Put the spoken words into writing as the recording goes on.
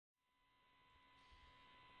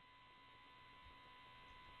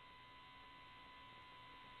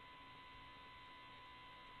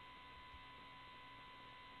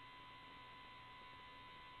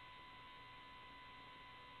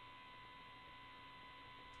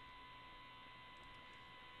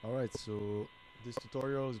Alright, so this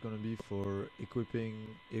tutorial is going to be for equip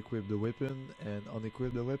the weapon and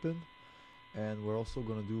unequip the weapon, and we're also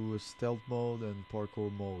going to do a stealth mode and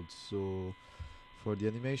parkour mode. So for the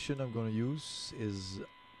animation I'm going to use is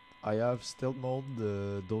I have stealth mode,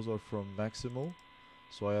 those are from Maximo.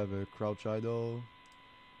 So I have a crouch idle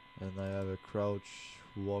and I have a crouch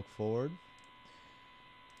walk forward,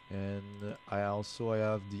 and I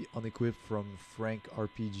have the Unequip from Frank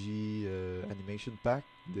RPG animation pack,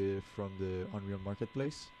 from the Unreal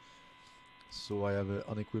Marketplace. So I have a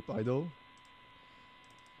Unequip idle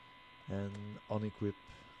and Unequip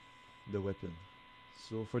the weapon.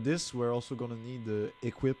 So for this we're also gonna need the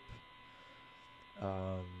equip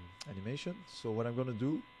animation. So what I'm gonna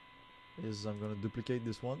do is I'm gonna duplicate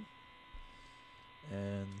this one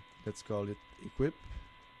and let's call it equip.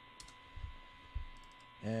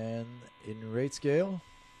 And in rate scale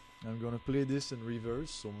I'm gonna play this in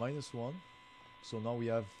reverse, so -1. So now we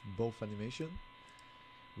have both animation.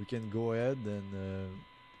 We can go ahead and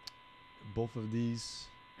both of these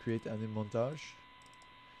create anim montage,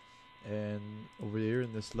 and over here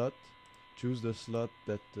in the slot choose the slot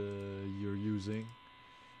that you're using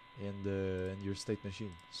in your state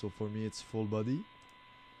machine. So for me it's full body,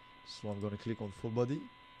 so I'm gonna click on full body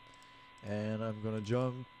and I'm gonna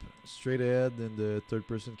jump straight ahead in the third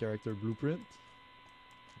person character blueprint.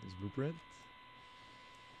 This blueprint.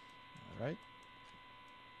 Alright.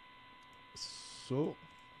 So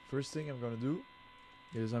first thing I'm gonna do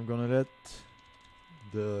is I'm gonna let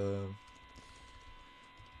the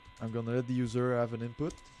user have an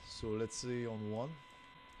input. So let's say on 1.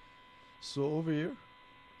 So over here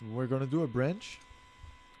we're gonna do a branch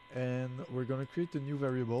and we're gonna create a new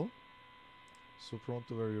variable. So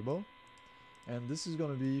Pronto variable. And this is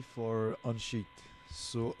going to be for unsheet.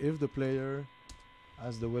 So if the player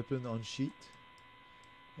has the weapon unsheet,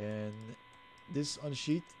 and this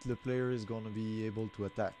unsheet, the player is going to be able to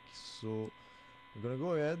attack. So we're going to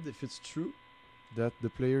go ahead, if it's true that the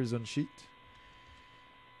player is unsheet,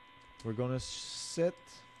 we're going to set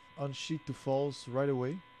unsheet to false right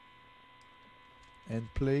away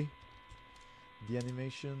and play the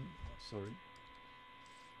animation,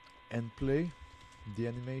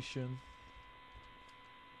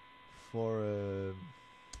 for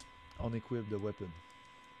unequip the weapon.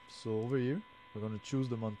 So over here we're going to choose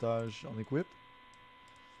the montage unequip,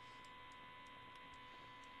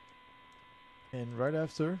 and right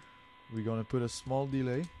after we're going to put a small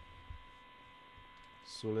delay,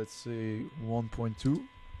 so let's say 1.2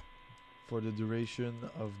 for the duration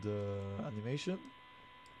of the animation,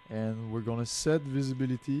 and we're going to set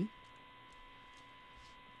visibility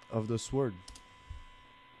of the sword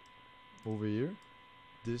over here,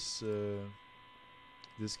 this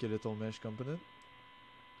skeletal mesh component.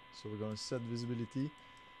 So we're going to set visibility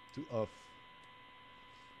to off.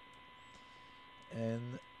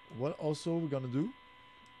 And what also we're going to do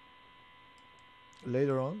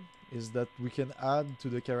later on is that we can add to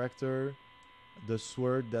the character the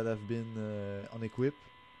sword that have been unequipped,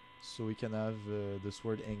 so we can have the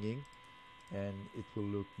sword hanging and it will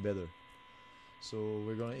look better. So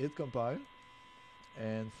we're going to hit compile.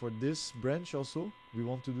 And for this branch also we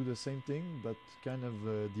want to do the same thing, but kind of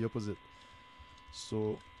the opposite.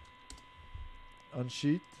 So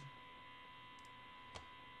unsheet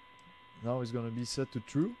now is going to be set to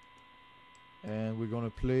true, and we're going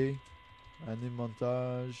to play anim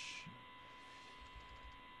montage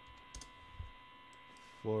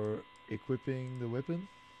for equipping the weapon.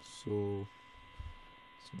 So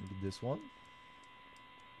it's going to be this one.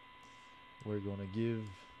 We're going to give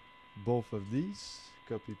both of these,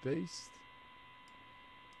 copy paste,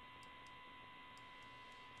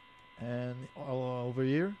 and over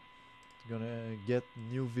here it's gonna get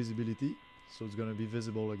new visibility, so it's gonna be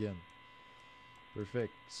visible again.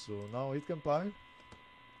 Perfect. So now hit compile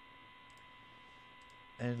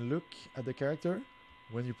and look at the character.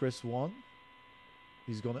 When you press 1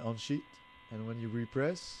 he's gonna unsheet, and when you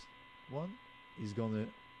repress 1 he's gonna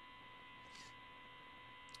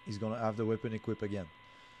have the weapon equipped again.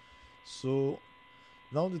 So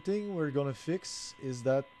now the thing we're gonna fix is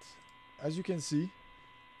that, as you can see,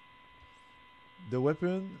 the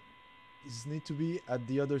weapon need to be at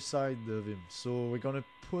the other side of him. So we're gonna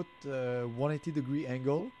put a 180-degree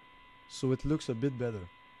angle so it looks a bit better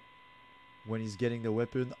when he's getting the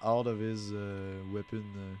weapon out of his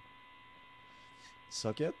weapon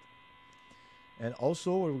socket. And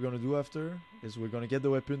also what we're gonna do after is we're gonna get the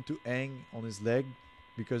weapon to hang on his leg,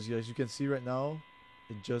 because as you can see right now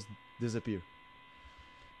it just disappear.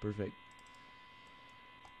 Perfect.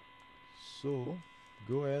 So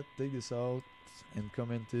go ahead, take this out and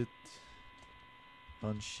comment it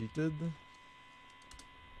unsheated.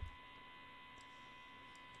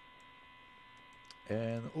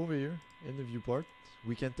 And over here in the viewport,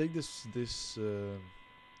 we can take this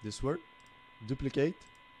word, duplicate,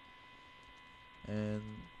 and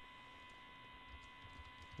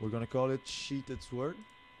we're gonna call it sheeted sword.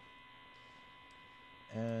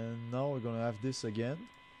 And now we're gonna have this again,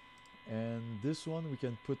 and this one we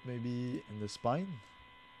can put maybe in the spine.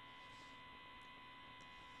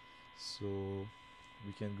 So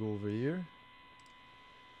we can go over here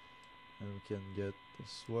and we can get the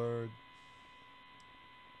sword.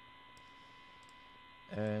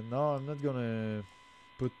 And now I'm not gonna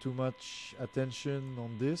put too much attention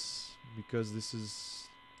on this because this is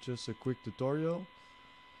just a quick tutorial.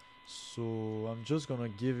 So I'm just gonna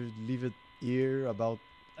leave it here about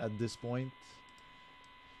at this point.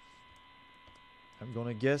 I'm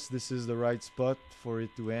gonna guess this is the right spot for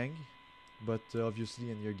it to hang, but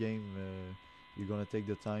obviously in your game you're gonna take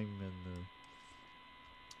the time and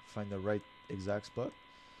find the right exact spot.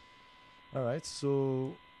 Alright,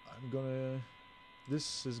 so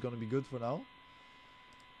this is gonna be good for now.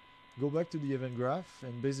 Go back to the event graph,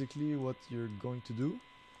 and basically what you're going to do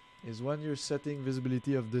is when you're setting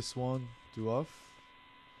visibility of this one to off,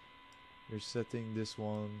 you're setting this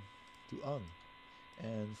one to on.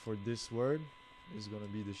 And for this word is gonna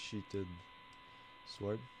be the sheeted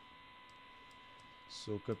sword.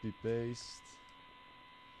 So copy paste.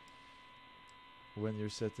 When you're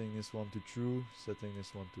setting this one to true, setting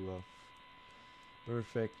this one to off.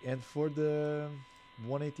 Perfect. And for the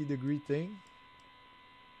 180 degree thing,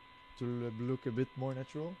 to look a bit more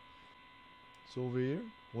natural, so over here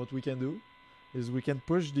what we can do is we can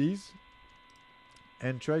push these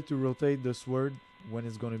and try to rotate the sword when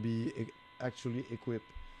it's going to be actually equipped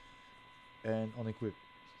and unequipped.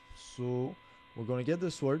 So we're going to get the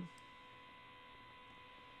sword,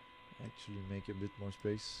 actually make a bit more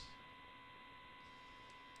space,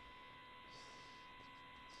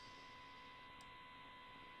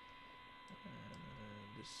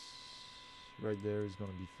 and this right there is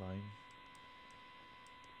going to be fine.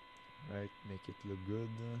 Right, make it look good.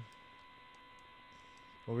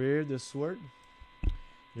 Over here, the sword,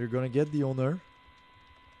 you're gonna get the owner.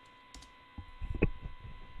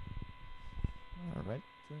 Alright,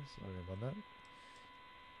 sorry about that.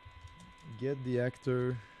 Get the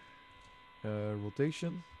actor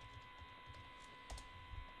rotation.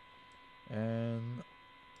 And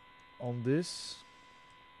on this,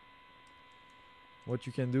 what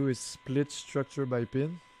you can do is split structure by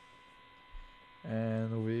pin.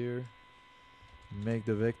 And over here, make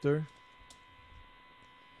the vector.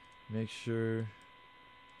 Make sure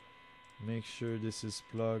this is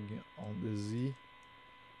plugged on the Z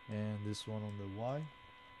and this one on the Y.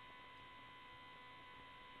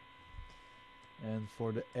 And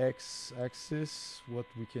for the X axis, what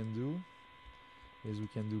we can do is we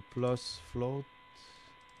can do plus float,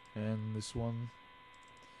 and this one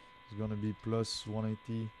is gonna be plus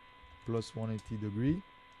 180 degree.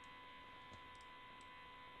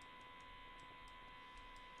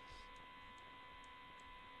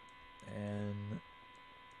 And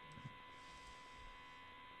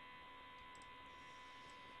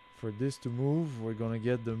for this to move, we're gonna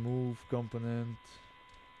get the move component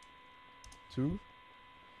 2.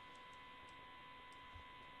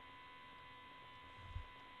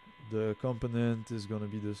 The component is gonna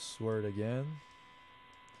be the sword again.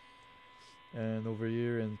 And over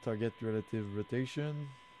here in target relative rotation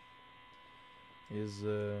is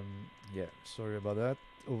yeah, sorry about that.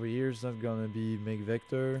 Over here is not gonna be make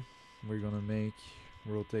vector, we're gonna make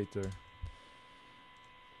rotator.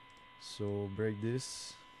 So break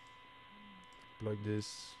this, plug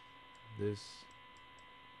this,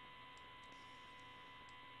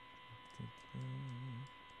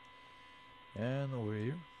 and over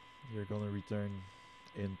here you're gonna return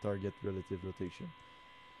in target relative rotation.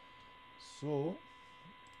 So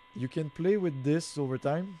you can play with this over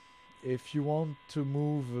time if you want to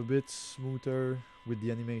move a bit smoother with the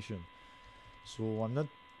animation. So I'm not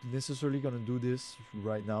necessarily gonna do this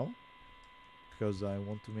right now because I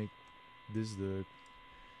want to make this the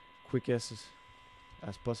quickest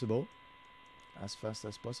as possible, as fast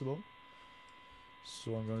as possible.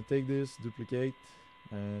 So I'm gonna take this, duplicate,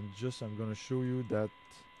 and just I'm gonna show you that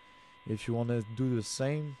if you want to do the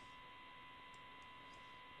same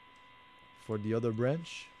for the other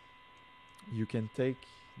branch, you can take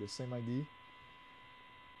the same ID,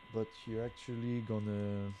 but what you're actually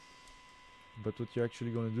gonna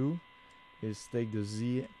do is take the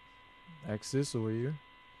Z axis over here,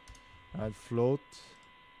 add float,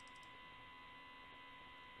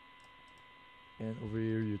 and over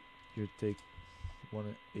here you take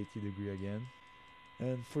 180 degree again.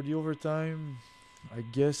 And for the overtime, I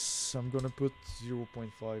guess I'm gonna put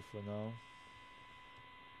 0.5 for now.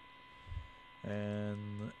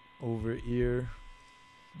 And over here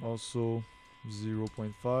also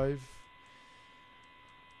 0.5.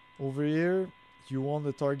 Over here you want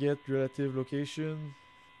the target relative location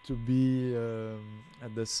to be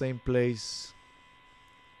at the same place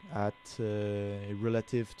at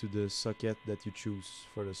relative to the socket that you choose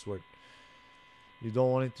for the sword. You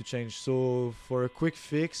don't want it to change. So for a quick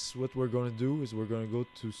fix, what we're going to do is we're going to go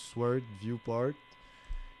to sword view part,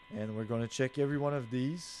 and we're going to check every one of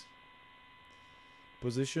these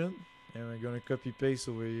position, and we're going to copy paste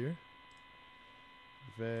over here.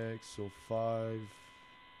 Vex, so 5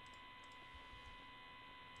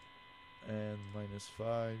 and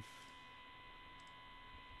 -5.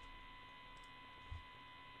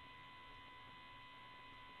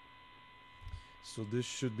 So this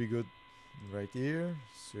should be good right here.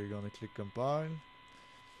 So you're gonna click compile,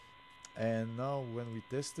 and now when we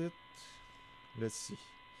test it, let's see.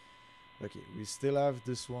 Okay, we still have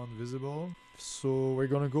this one visible. So we're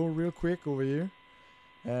gonna go real quick over here,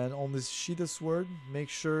 and on this sheet of sword, make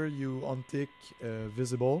sure you untick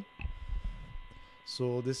visible.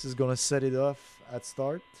 So this is gonna set it off at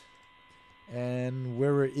start, and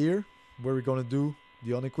where we're here, where we're gonna do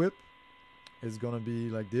the unequip, is gonna be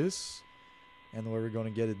like this, and where we're gonna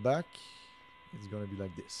get it back, it's gonna be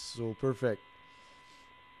like this. So perfect.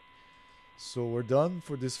 So we're done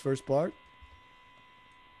for this first part.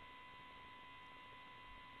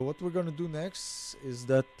 What we're gonna do next is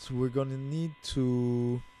that we're gonna need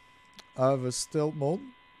to have a stealth mode.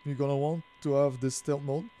 You're gonna want to have this stealth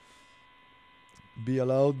mode be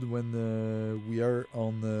allowed when we are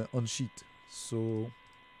on Unsheated. So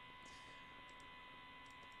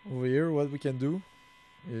over here, what we can do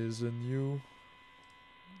is a new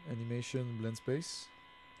animation blend space.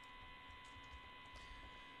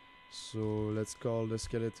 So let's call the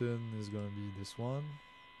skeleton is gonna be this one,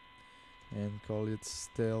 and call it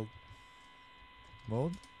stealth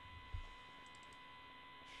mode.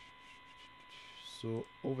 So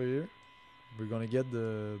over here, we're gonna get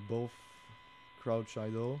the both crouch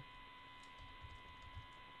idle.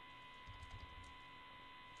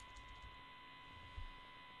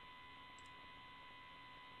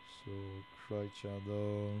 So crouch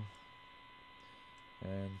idle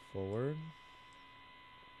and forward.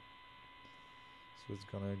 So it's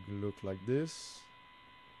gonna look like this.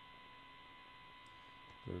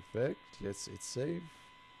 Perfect. Let's hit save.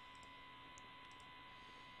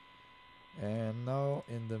 And now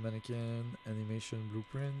in the mannequin animation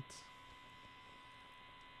blueprint,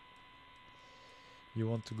 you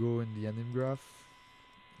want to go in the anim graph,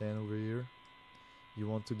 and over here you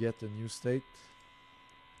want to get a new state.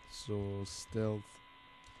 So stealth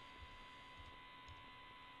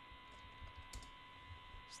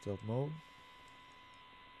mode.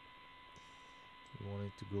 We want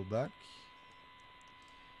it to go back,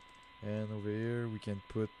 and over here we can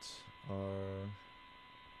put our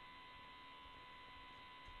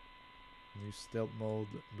new stealth mode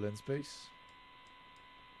blend space,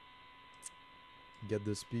 get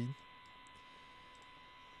the speed,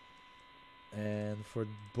 and for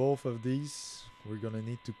both of these we're gonna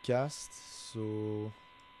need to cast. So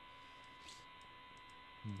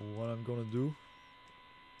what I'm gonna do,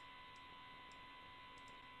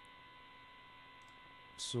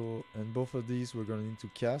 so in both of these we're gonna need to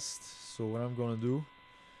cast. So what I'm gonna do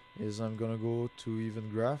is I'm gonna go to even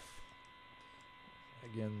graph,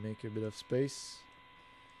 again make a bit of space,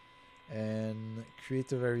 and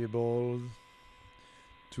create a variable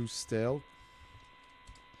to stealth.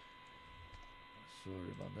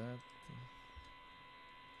 Sorry about that.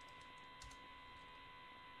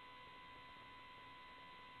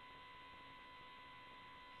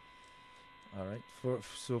 Alright,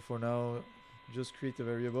 so for now just create a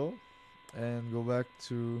variable and go back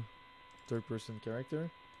to third person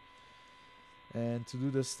character, and to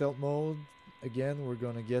do the stealth mode again we're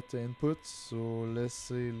gonna get the input. So let's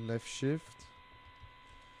say left shift,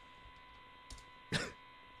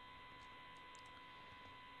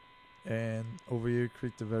 and over here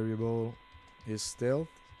create the variable is stealth,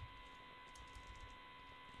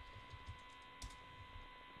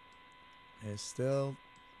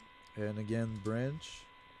 and again branch,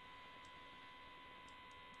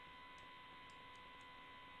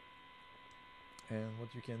 and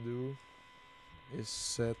what you can do is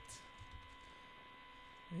set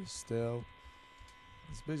is stealth.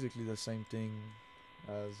 It's basically the same thing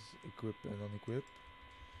as equip and unequip,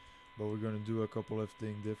 but we're going to do a couple of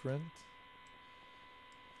things different.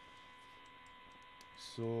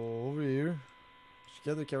 So over here, just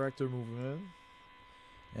get the character movement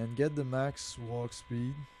and get the max walk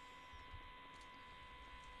speed.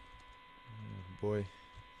 Oh boy.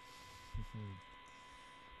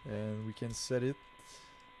 and we can set it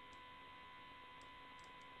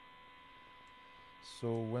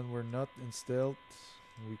so when we're not in stealth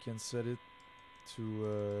we can set it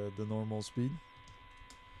to the normal speed,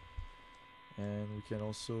 and we can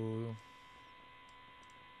also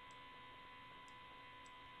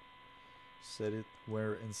set it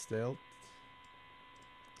where in stealth,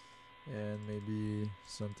 and maybe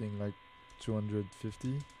something like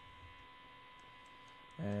 250.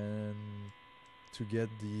 And to get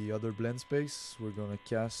the other blend space we're gonna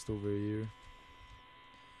cast over here,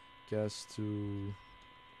 cast to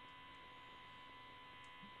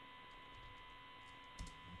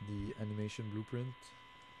the animation blueprint,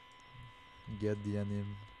 get the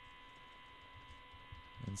anim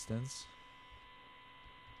instance,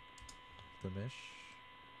 the mesh,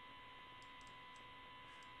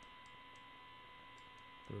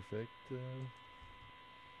 perfect,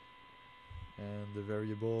 and the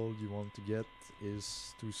variable you want to get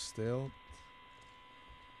is to stealth,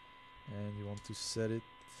 and you want to set it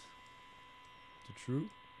to true.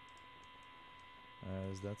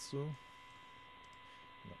 Is that so?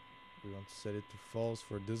 No. We want to set it to false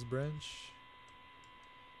for this branch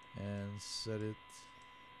and set it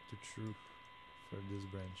to true for this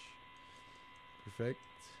branch. Perfect.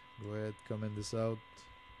 Go ahead, comment this out.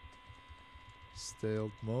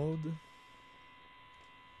 Stealth mode.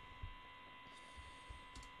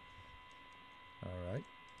 Alright.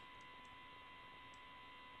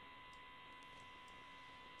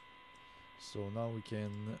 So now we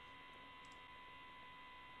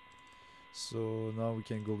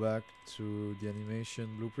can go back to the animation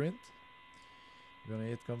blueprint. We're gonna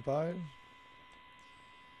hit compile,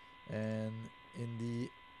 and in the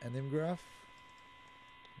anim graph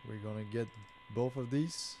we're gonna get both of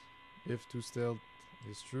these if to stealth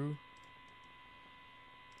is true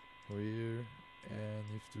over here, and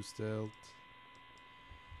if to stealth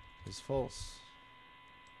is false.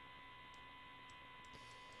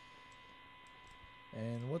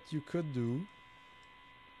 And what you could do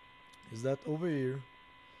is that over here,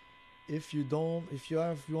 if you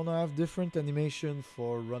wanna have different animation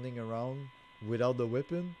for running around without the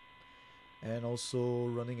weapon and also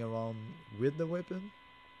running around with the weapon,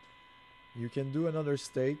 you can do another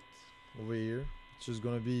state over here. It's just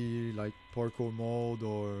gonna be like parkour mode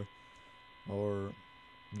or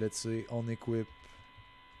let's say Unequip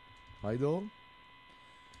idle.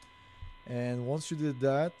 And once you did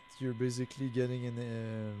that, you're basically getting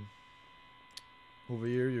over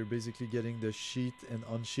here you're basically getting the sheet and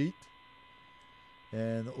unsheet,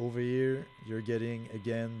 and over here you're getting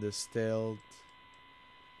again the stealth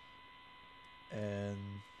and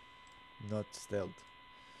not stealth.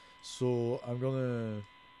 So I'm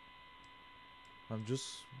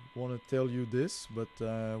just want to tell you this, but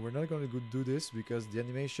we're not gonna do this because the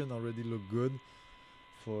animation already look good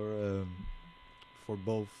for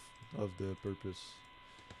both of the purpose.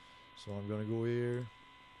 So I'm gonna go here,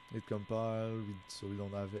 hit compile, so we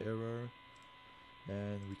don't have error,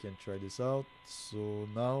 and we can try this out. So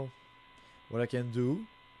now what I can do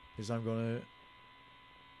is I'm gonna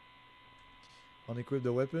unequip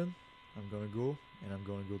the weapon. I'm gonna go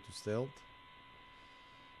to stealth,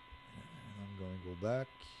 and I'm gonna go back.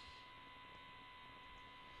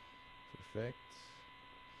 Perfect.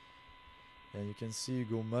 And you can see you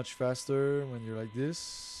go much faster when you're like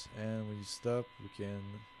this, and when you stop we can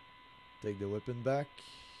take the weapon back,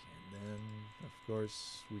 and then of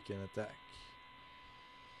course we can attack.